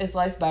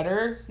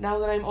better now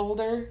that I'm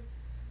older?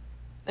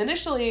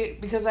 Initially,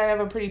 because I have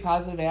a pretty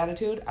positive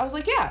attitude, I was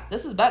like, yeah,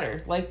 this is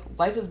better. Like,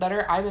 life is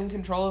better. I'm in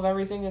control of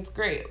everything. It's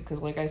great.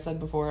 Because, like I said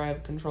before, I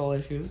have control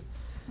issues.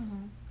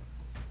 Mm-hmm.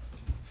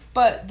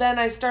 But then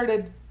I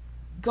started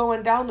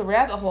going down the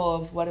rabbit hole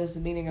of what is the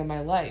meaning of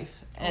my life.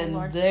 And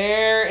Lord.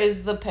 there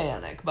is the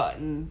panic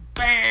button.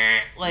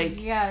 Like,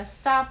 you gotta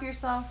stop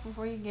yourself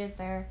before you get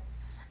there.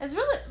 It's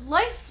really...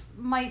 Life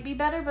might be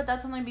better, but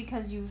that's only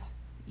because you've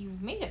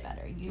made it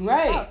better.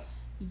 Right. Yourself.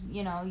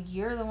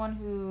 You're the one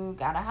who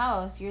got a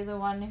house. You're the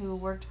one who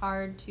worked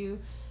hard to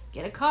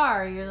get a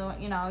car. You're the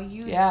one,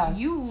 you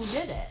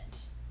did it.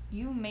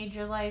 You made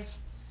your life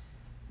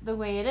the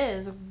way it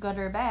is, good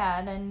or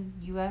bad, and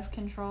you have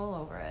control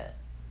over it.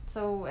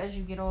 So as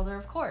you get older,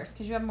 of course,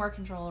 because you have more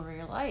control over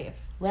your life.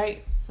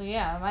 Right. So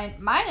yeah,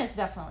 mine is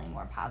definitely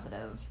more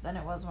positive than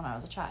it was when I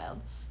was a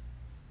child.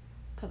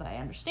 Because I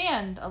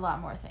understand a lot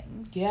more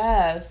things.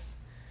 Yes.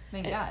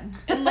 Thank God.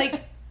 And,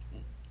 like,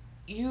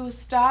 you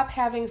stop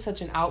having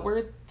such an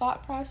outward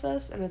thought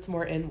process and it's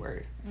more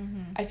inward.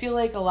 Mm-hmm. I feel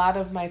like a lot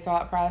of my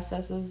thought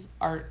processes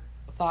are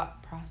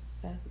thought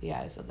process. Yeah,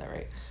 I said that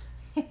right.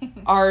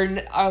 Are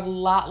a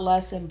lot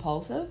less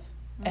impulsive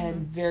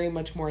and very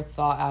much more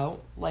thought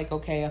out. Like,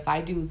 okay, if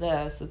I do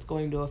this, it's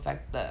going to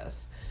affect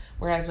this.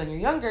 Whereas when you're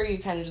younger, you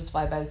kind of just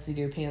fly by the seat of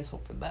your pants,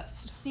 hope for the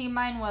best. See,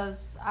 mine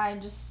was I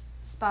just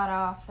spout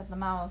off at the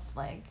mouth,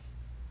 like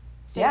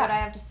say Yeah. what I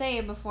have to say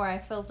before I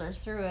filter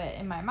through it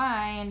in my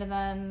mind, and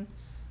then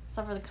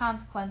suffer the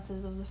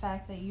consequences of the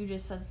fact that you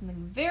just said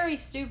something very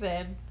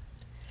stupid,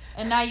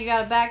 and now you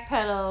gotta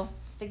backpedal,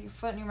 stick your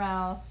foot in your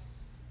mouth.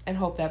 And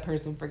hope that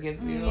person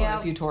forgives you Yep.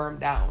 if you tore them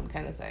down,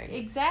 kind of thing.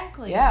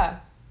 Exactly. Yeah.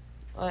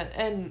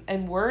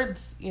 And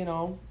words,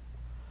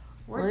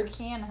 Words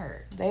can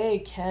hurt. They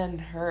can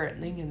hurt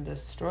and they can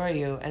destroy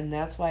you. And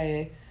that's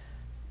why,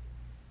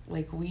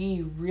 like,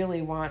 we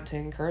really want to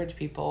encourage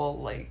people,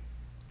 like...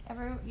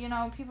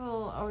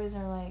 People always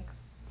are like,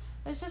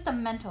 it's just a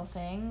mental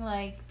thing.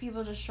 Like,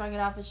 people just shrug it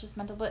off, it's just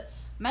mental. But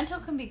mental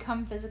can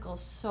become physical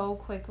so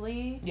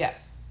quickly.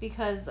 Yes.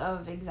 Because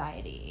of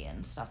anxiety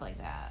and stuff like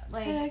that.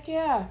 Like, heck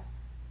yeah.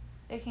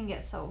 It can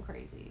get so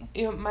crazy.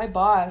 My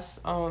boss,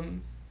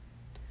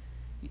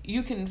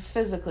 you can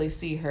physically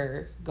see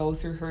her go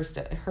through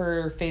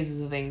her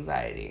phases of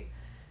anxiety.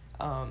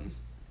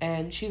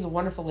 And she's a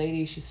wonderful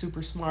lady. She's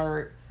super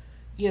smart,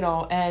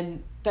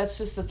 and that's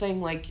just the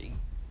thing. Like,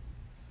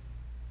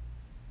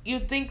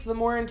 you'd think the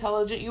more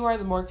intelligent you are,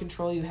 the more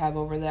control you have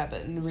over that.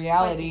 But in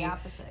reality,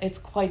 it's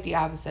quite the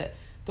opposite.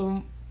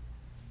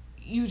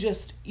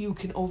 You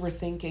can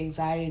overthink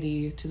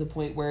anxiety to the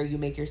point where you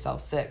make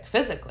yourself sick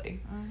physically.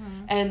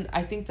 Mm-hmm. And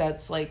I think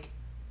that's like,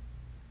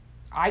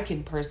 I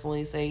can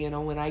personally say,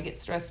 when I get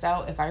stressed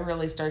out, if I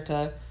really start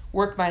to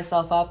work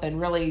myself up and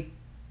really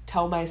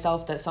tell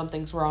myself that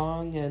something's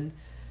wrong and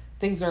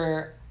things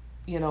are,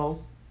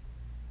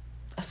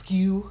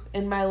 askew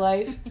in my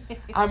life,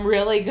 I'm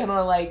really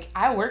gonna,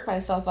 I work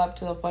myself up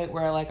to the point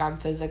where, I'm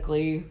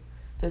physically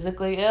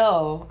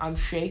ill. I'm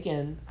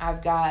shaking.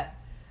 I've got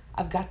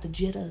the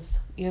jitters,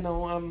 and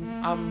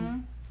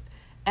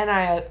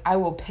I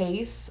will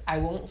pace. I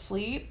won't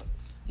sleep,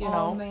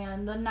 Oh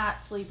man, the not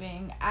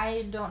sleeping.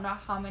 I don't know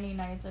how many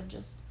nights I've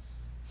just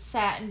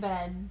sat in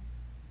bed,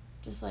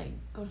 just like,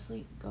 go to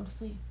sleep,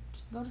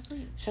 just go to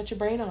sleep. Shut your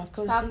brain off,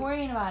 go to sleep. Stop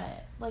worrying about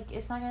it. Like,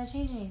 it's not gonna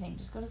change anything.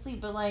 Just go to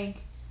sleep. But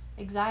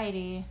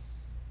anxiety,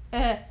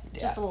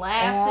 just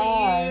laughs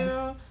at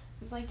you.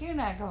 It's like, you're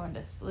not going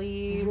to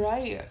sleep.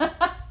 Right.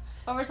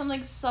 Over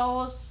something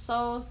so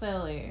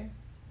silly.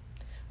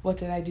 What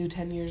did I do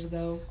 10 years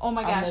ago? Oh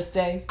my gosh. On this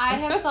day? I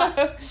have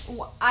thought.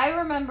 I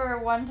remember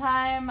one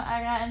time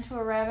I got into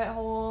a rabbit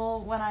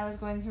hole when I was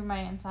going through my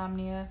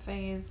insomnia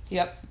phase.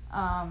 Yep.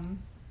 I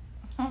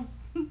was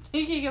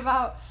thinking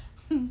about.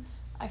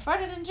 I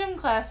farted in gym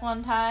class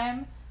one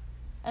time,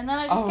 and then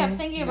I just kept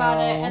thinking about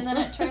it, and then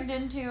it turned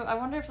into. I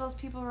wonder if those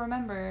people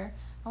remember.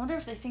 I wonder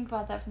if they think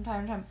about that from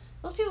time to time.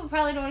 Those people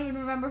probably don't even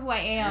remember who I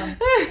am. And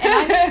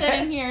I'm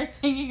sitting here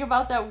thinking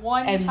about that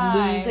one time.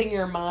 And losing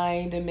your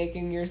mind and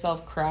making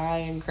yourself cry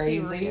and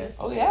crazy. Seriously.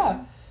 Oh,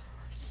 yeah.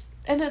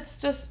 And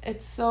it's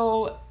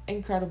so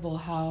incredible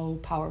how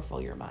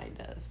powerful your mind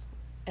is.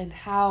 And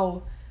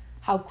how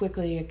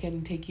quickly it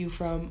can take you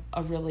from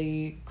a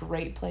really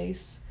great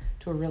place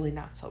to a really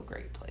not so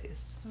great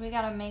place. So we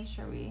gotta make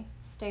sure we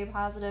stay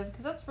positive,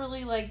 because that's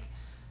really,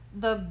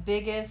 the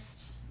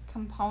biggest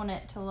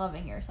component to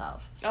loving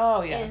yourself.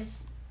 Oh, yes.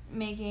 Is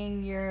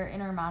making your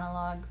inner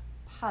monologue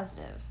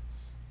positive.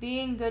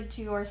 Being good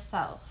to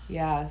yourself.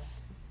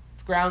 Yes.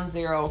 It's ground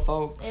zero,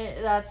 folks.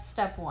 That's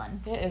step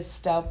one. It is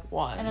step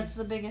one. And it's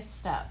the biggest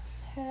step.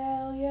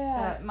 Hell yeah.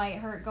 That might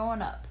hurt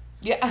going up.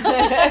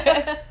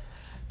 Yeah.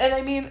 And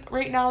I mean,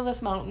 right now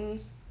this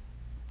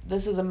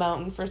is a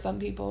mountain for some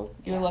people.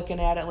 You're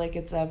looking at it like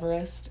it's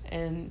Everest,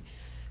 and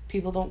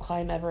people don't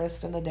climb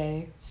Everest in a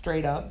day,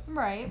 straight up.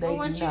 Right, but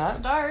once you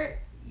start,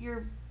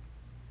 you're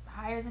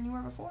higher than you were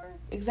before.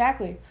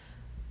 Exactly.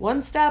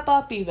 One step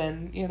up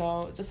even,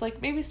 just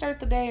maybe start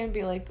the day and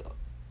be like,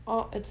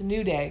 oh, it's a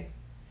new day.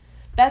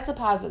 That's a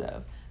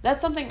positive.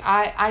 That's something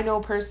I know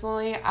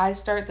personally. I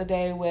start the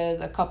day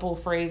with a couple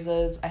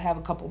phrases. I have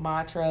a couple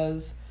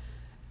mantras,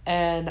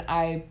 and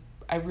I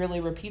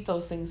really repeat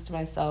those things to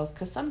myself,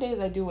 because some days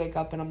I do wake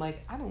up and I'm like,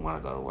 I don't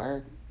want to go to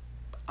work.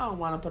 I don't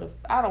want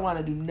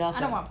to do nothing. I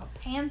don't want to put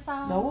pants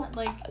on. No.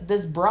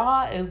 This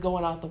bra is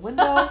going out the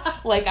window.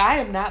 I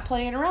am not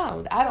playing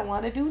around. I don't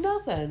want to do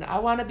nothing. I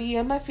want to be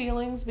in my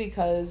feelings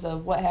because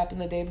of what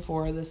happened the day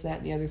before, this, that,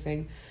 and the other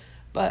thing.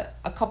 But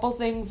a couple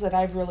things that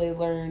I've really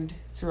learned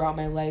throughout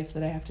my life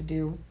that I have to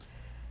do,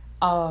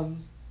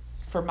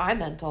 for my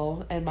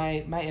mental and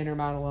my inner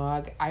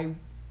monologue, I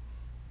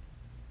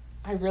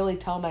really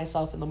tell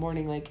myself in the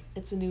morning,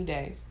 it's a new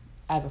day.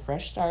 I have a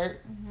fresh start.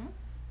 Mm-hmm.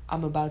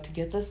 I'm about to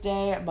get this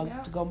day. I'm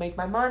about to go make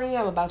my money.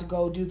 I'm about to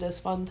go do this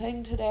fun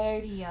thing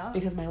today. Yeah.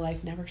 Because my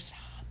life never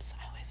stops.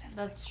 I always have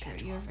That's true.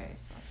 You're very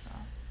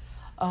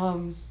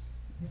social.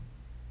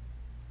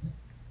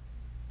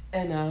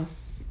 And